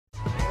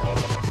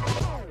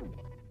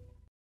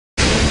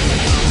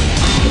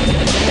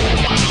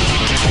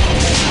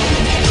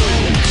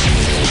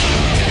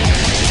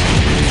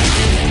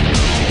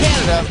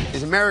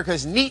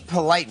America's neat,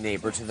 polite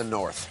neighbor to the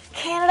north.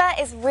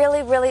 Canada is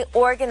really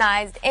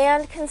organized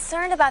and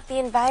concerned about the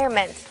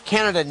environment.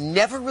 Canada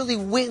never really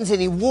wins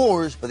any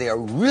wars, but they are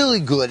really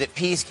good at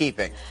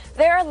peacekeeping.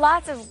 There are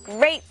lots of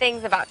great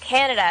things about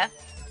Canada.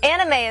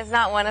 Anime is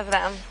not one of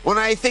them. When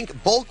I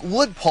think bulk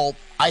wood pulp,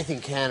 I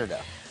think Canada.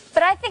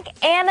 But I think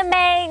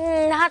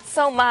anime, not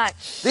so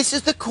much. This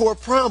is the core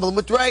problem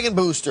with Dragon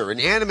Booster, an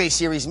anime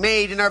series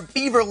made in our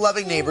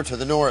beaver-loving neighbor to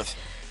the north.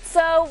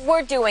 So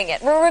we're doing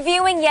it. We're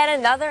reviewing yet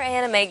another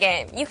anime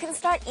game. You can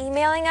start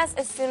emailing us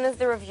as soon as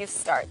the review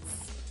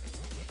starts.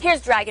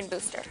 Here's Dragon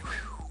Booster.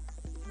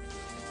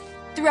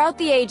 Throughout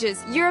the ages,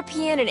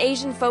 European and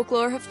Asian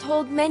folklore have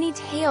told many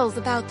tales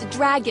about the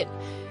dragon,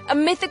 a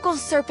mythical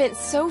serpent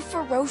so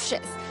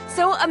ferocious,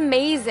 so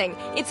amazing,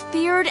 it's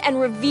feared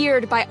and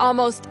revered by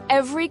almost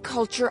every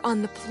culture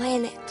on the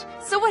planet.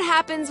 So what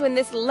happens when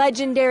this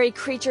legendary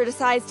creature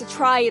decides to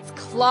try its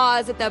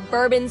claws at the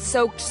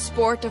bourbon-soaked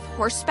sport of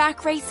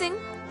horseback racing?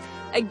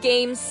 A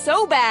game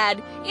so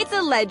bad, it's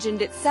a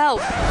legend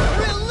itself.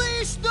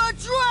 Release the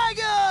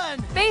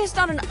dragon! Based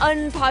on an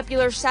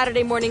unpopular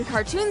Saturday morning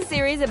cartoon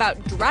series about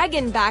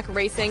dragonback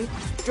racing,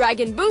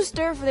 Dragon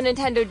Booster for the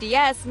Nintendo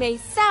DS may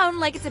sound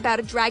like it's about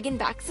a dragon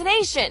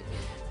vaccination.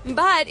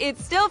 But it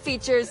still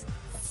features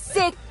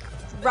sick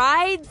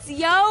rides,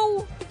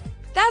 yo!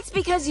 That's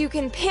because you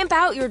can pimp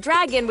out your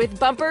dragon with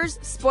bumpers,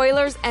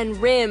 spoilers, and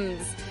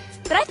rims.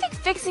 But I think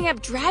fixing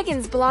up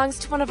dragons belongs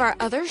to one of our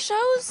other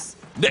shows?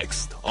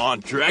 Next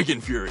on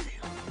Dragon Fury,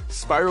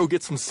 Spyro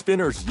gets some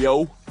spinners,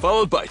 yo,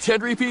 followed by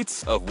 10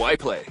 repeats of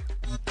xplay.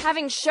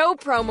 Having show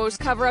promos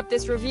cover up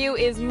this review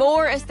is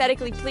more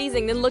aesthetically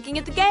pleasing than looking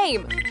at the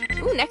game.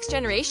 Ooh, Next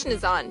Generation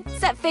is on.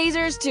 Set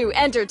phasers to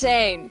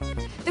entertain.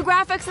 The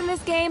graphics in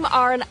this game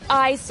are an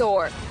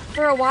eyesore.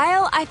 For a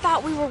while, I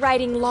thought we were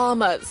riding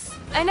llamas.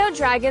 I know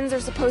dragons are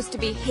supposed to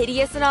be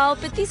hideous and all,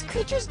 but these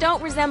creatures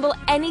don't resemble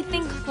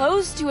anything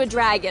close to a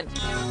dragon.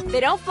 They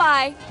don't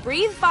fly,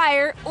 breathe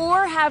fire,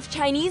 or have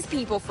Chinese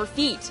people for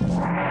feet.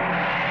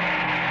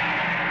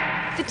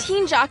 The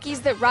teen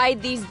jockeys that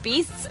ride these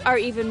beasts are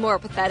even more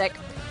pathetic,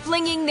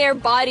 flinging their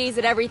bodies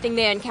at everything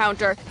they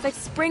encounter. It's like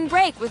spring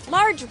break with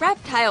large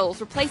reptiles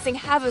replacing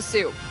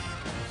Havasu.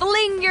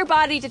 Fling your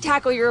body to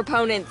tackle your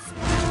opponents.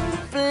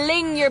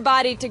 Fling your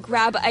body to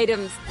grab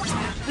items.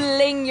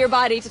 Fling your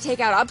body to take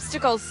out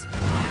obstacles.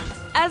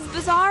 As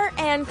bizarre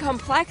and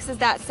complex as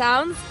that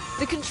sounds,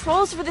 the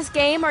controls for this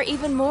game are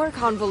even more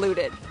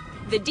convoluted.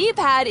 The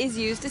D-pad is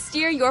used to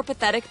steer your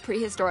pathetic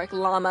prehistoric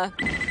llama.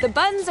 The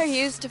buttons are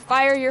used to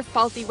fire your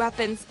faulty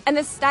weapons, and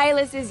the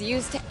stylus is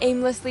used to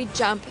aimlessly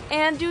jump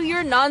and do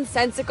your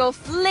nonsensical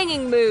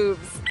flinging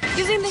moves.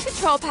 Using the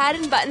control pad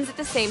and buttons at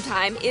the same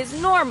time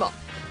is normal,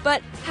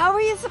 but how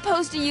are you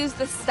supposed to use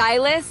the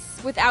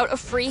stylus without a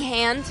free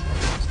hand?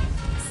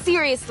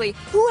 Seriously,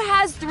 who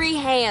has 3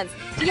 hands?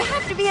 Do you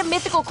have to be a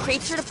mythical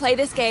creature to play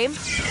this game?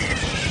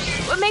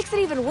 What makes it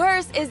even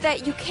worse is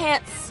that you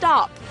can't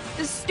stop.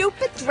 The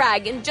stupid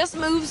dragon just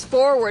moves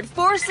forward,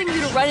 forcing you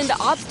to run into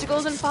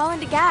obstacles and fall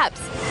into gaps.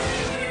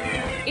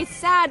 It's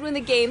sad when the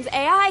game's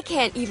AI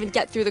can't even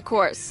get through the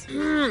course.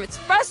 It's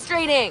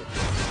frustrating.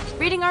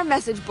 Reading our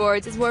message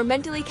boards is more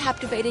mentally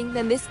captivating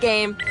than this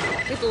game.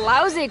 With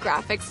lousy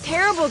graphics,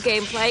 terrible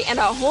gameplay, and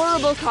a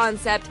horrible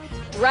concept,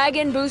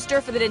 Dragon Booster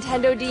for the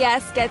Nintendo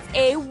DS gets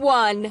a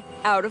 1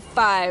 out of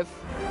 5.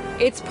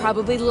 It's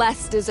probably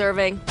less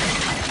deserving.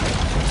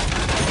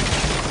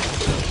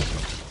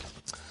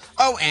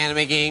 Oh,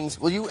 anime games,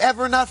 will you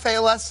ever not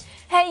fail us?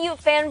 Hey, you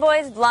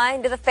fanboys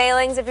blind to the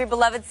failings of your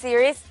beloved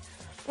series.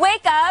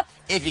 Wake up!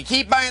 If you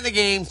keep buying the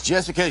games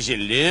just because you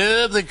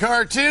love the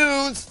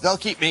cartoons, they'll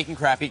keep making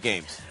crappy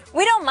games.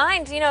 We don't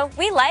mind,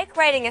 we like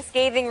writing a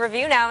scathing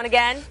review now and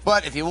again.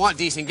 But if you want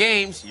decent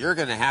games, you're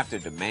gonna have to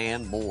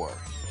demand more.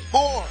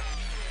 More!